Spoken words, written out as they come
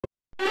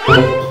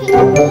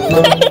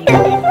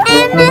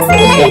Emma's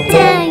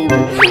Playtime.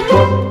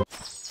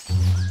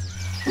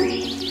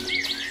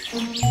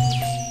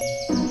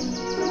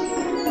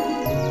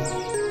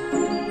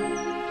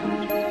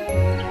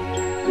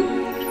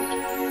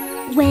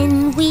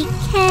 When we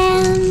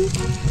camp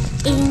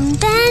in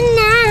the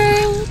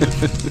night,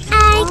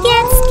 I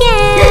get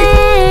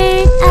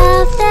scared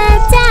of the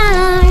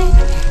dark.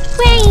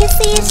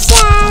 Crazy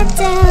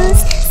shadows,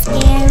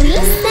 scary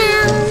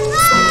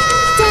sounds.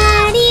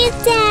 Daddy,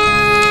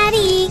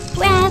 Daddy,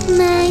 grab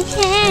my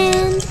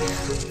hand.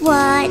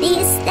 What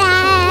is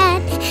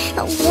that?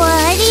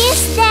 What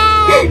is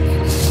that?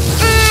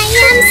 I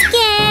am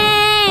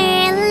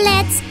scared.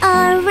 Let's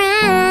all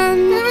run.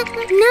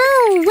 No,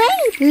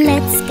 wait.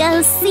 Let's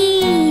go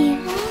see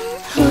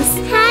who's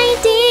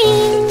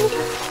hiding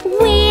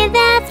with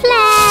a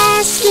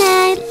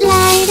flashlight.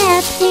 Light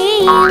up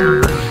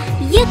him.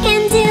 You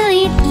can do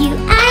it. You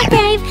are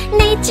brave.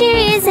 Nature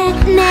is a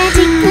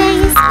magic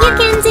place. You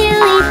can do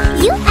it.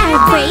 You are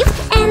brave.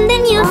 And a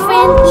new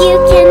friend you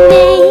can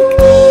make.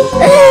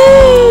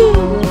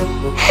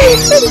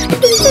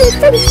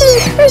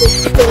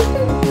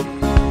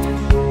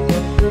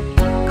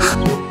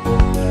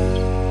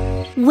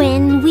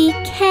 When we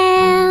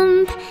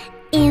camp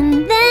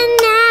in the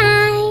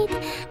night,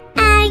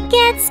 I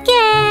get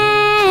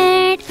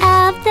scared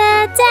of the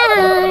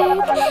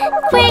dark.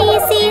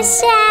 Crazy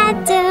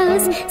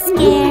shadows,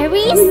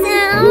 scary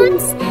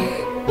sounds.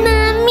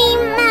 Mommy,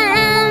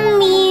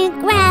 Mommy,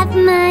 grab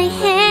my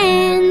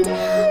hand.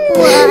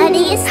 What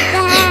is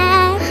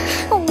that?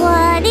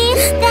 What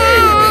is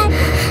that?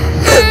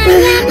 I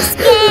am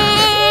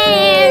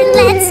scared.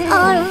 Let's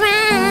all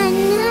run.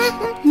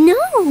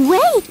 No,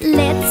 wait.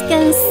 Let's go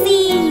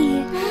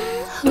see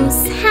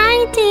who's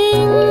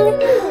hiding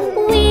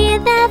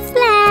with a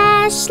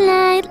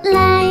flashlight.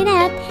 Light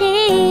up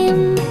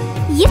him.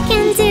 You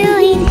can do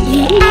it.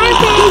 You are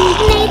brave.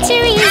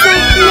 Nature is a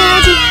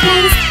magic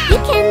place. You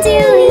can do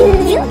it.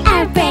 You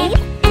are brave.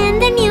 And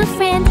a new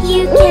friend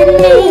you can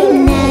make.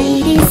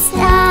 Night is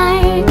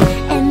dark,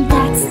 and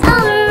that's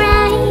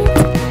alright.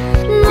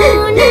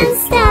 Moon and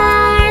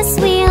stars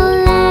will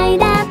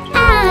light up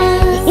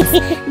us.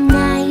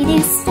 Night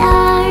is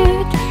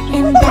dark,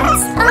 and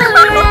that's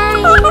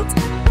alright.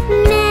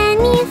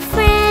 Many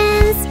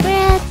friends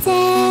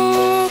protecting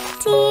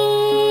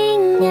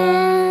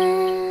us.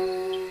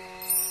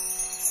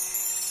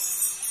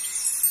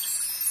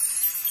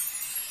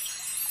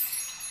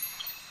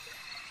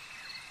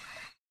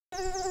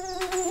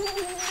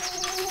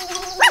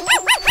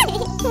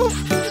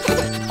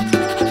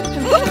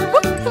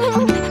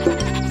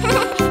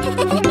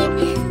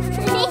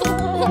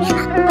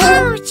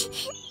 Ouch!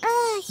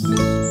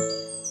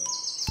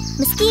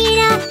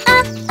 Mosquito,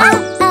 oh, oh,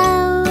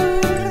 oh.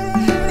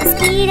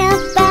 Mosquito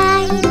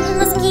bite,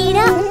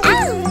 mosquito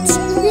out.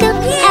 Look,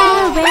 a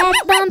red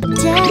bump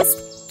just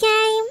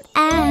came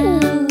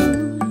out.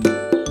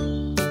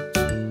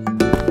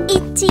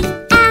 Itchy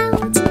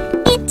out,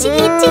 itchy,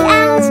 itchy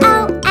out.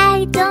 Oh,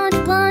 I don't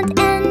want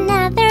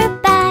another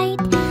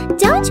bite.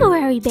 Don't you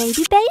worry,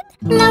 baby babe.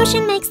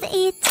 Lotion makes the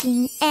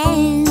itching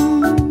end.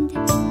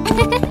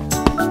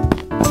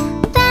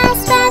 Buzz,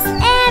 buzz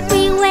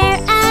everywhere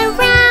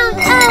around.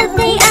 Oh,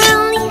 they are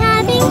only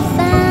having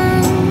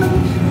fun.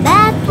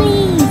 But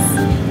please,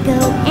 go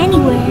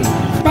anywhere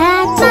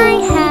but my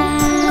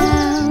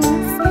house.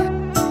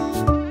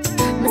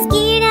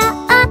 Mosquito,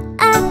 oh,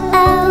 oh,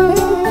 oh.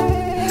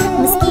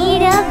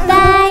 Mosquito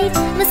bite,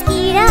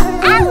 mosquito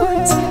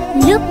out.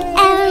 Look,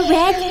 a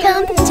red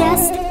bump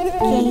just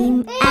came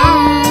out.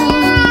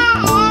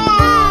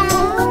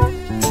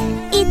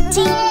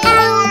 Itchy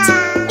out,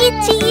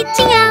 itchy,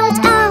 itchy out.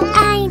 Oh,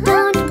 I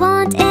don't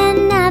want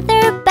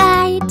another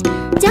bite.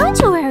 Don't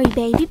you worry,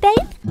 baby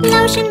babe.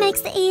 Lotion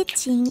makes the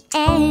itching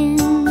end.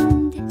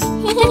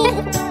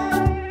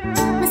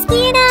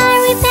 Mosquito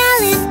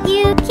repellent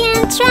you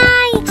can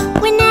try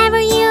whenever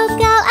you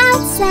go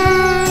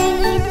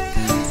outside.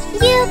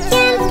 You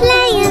can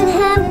play and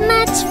have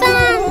much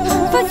fun.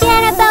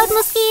 Forget about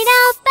mosquito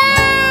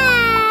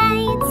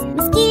bites.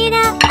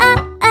 Mosquito, oh,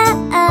 oh,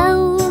 oh.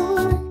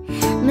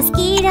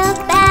 Mosquito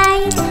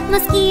bite,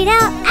 mosquito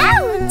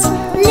out.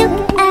 Look,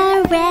 a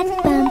red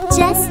bump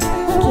just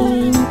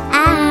came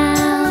out.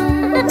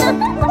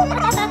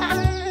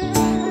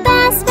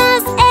 Buzz,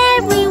 buzz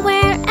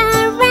everywhere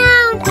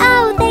around.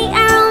 Oh, they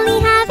are only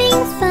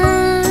having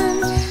fun.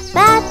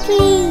 But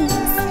please,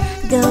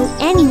 go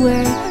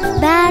anywhere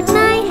but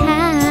my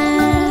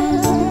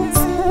house.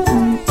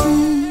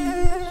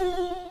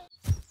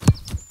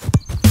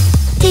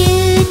 Do,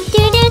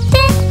 do, do,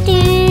 do,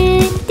 do,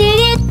 do,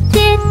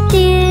 do,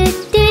 do,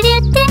 do,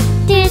 do,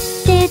 do,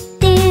 do,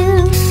 do.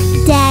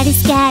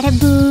 Daddy's got a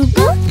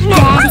boo-boo.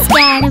 Daddy's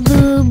got a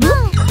boo-boo.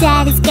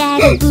 Daddy's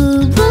got a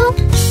boo-boo.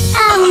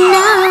 Oh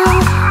no,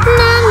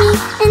 Mommy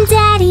and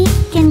Daddy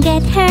can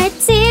get hurt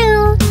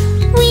too.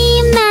 We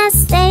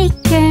must take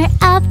care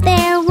of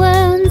their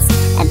wounds.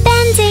 A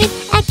band-aid,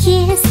 a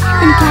kiss,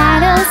 and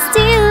cuddles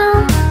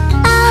too.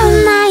 Oh,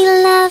 my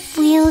love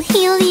will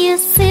heal you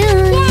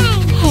soon.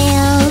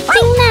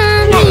 Helping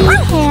Mommy,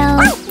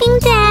 helping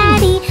Daddy.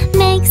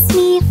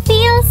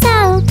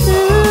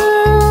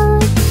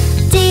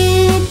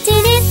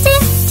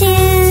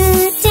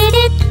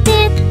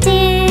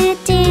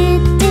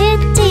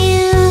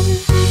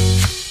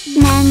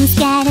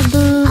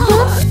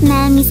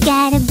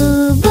 Mommy's got a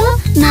boo-boo.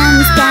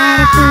 Mommy's got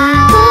a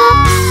boo-boo.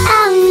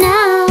 Oh no,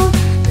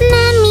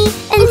 Mommy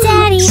and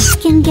Daddy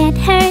can get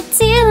hurt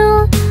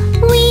too.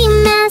 We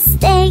must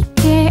take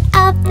care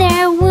of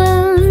their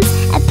wounds.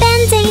 A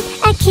band-aid,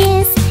 a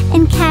kiss,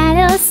 and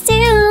cuddles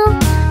too.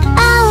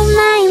 Oh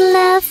my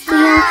love,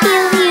 we'll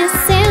heal you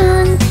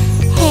soon.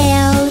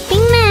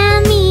 Helping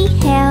Mommy,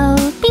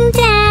 helping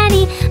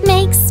Daddy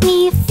makes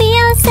me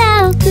feel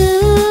so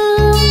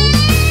good.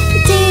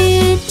 Do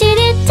do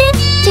do do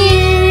do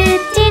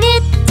do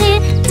do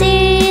do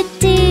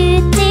do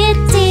do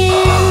do.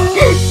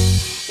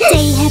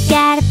 They have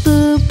got a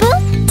boo-boo.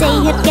 They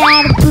have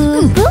got a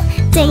boo-boo.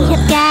 They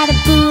have got a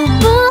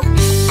boo-boo.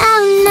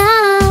 Oh no,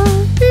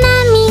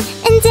 Mommy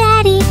and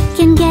Daddy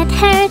can get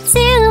hurt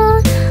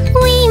too.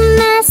 We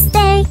must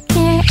take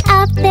care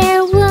of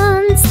their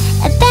wounds.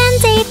 A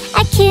band-aid,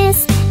 a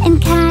kiss,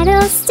 and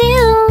cuddles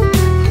too.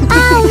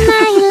 Oh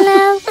my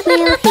love,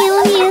 we'll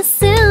heal you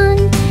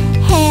soon.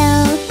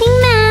 Helping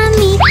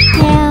Mommy,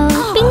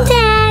 helping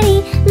Daddy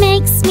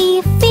makes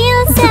me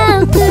feel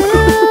so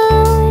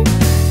good.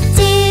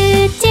 Do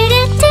do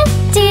do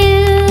do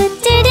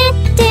do do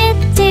do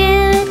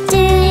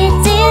do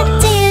do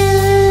do.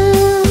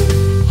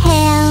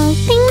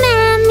 Helping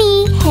Mommy,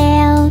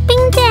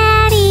 helping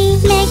Daddy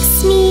makes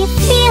me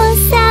feel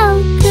so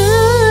good.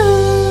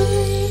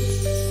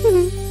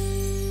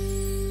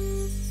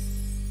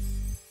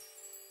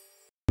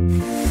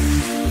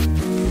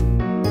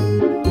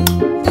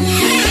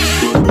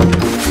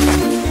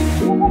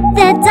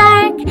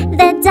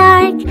 The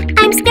dark,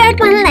 I'm scared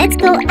when lights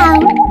go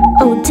out.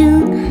 Oh, do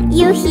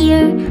you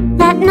hear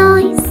that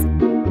noise?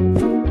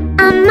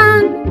 A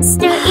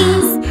monster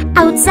is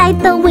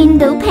outside the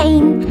window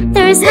pane.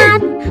 There's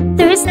not,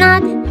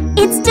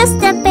 it's just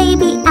a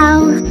baby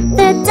owl.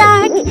 The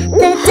dark,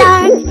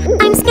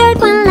 I'm scared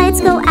when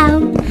lights go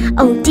out.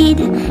 Oh, did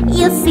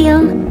you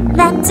feel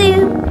that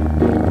too?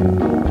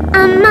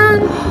 A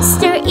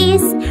monster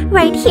is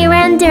right here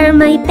under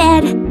my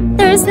bed.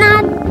 There's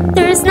not,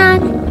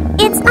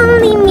 it's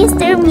only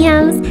Mr.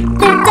 Meows.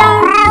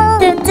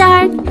 The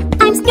dark,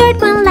 I'm scared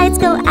when lights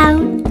go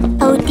out.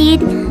 Oh,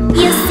 did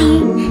you see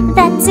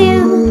that too?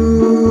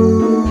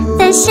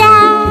 The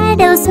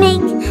shadows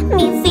make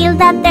me feel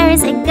that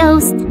there's a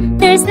ghost.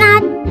 There's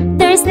not,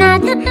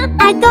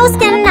 a ghost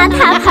cannot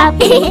have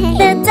happy.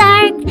 The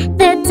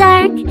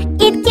dark,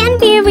 it can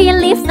be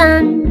really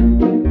fun.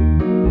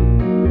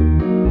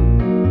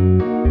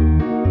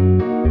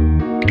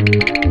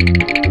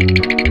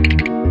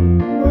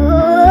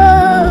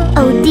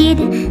 Oh, did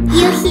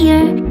you hear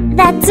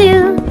that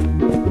too?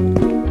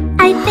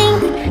 I think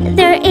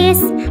there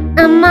is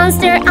a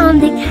monster on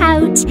the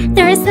couch.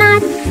 There's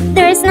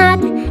not,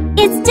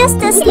 it's just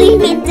a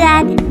sleepy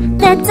dad.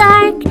 The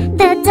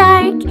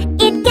dark,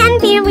 it can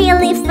be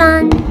really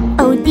fun.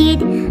 Oh,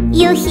 did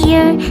you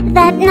hear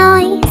that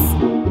noise?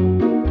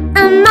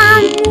 A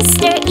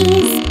monster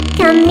is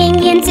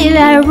coming into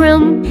our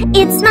room.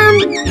 It's mom,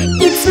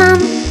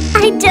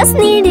 I just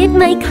needed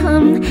my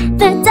cum.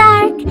 The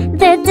dark,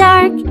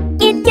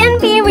 it can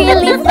be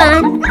really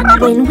fun.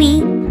 When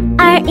we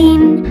are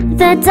in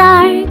the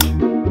dark,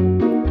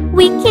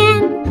 we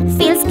can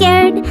feel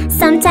scared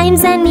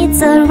sometimes, and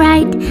it's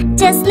alright.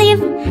 Just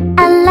leave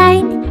a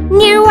light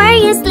near where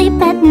you sleep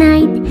at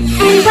night.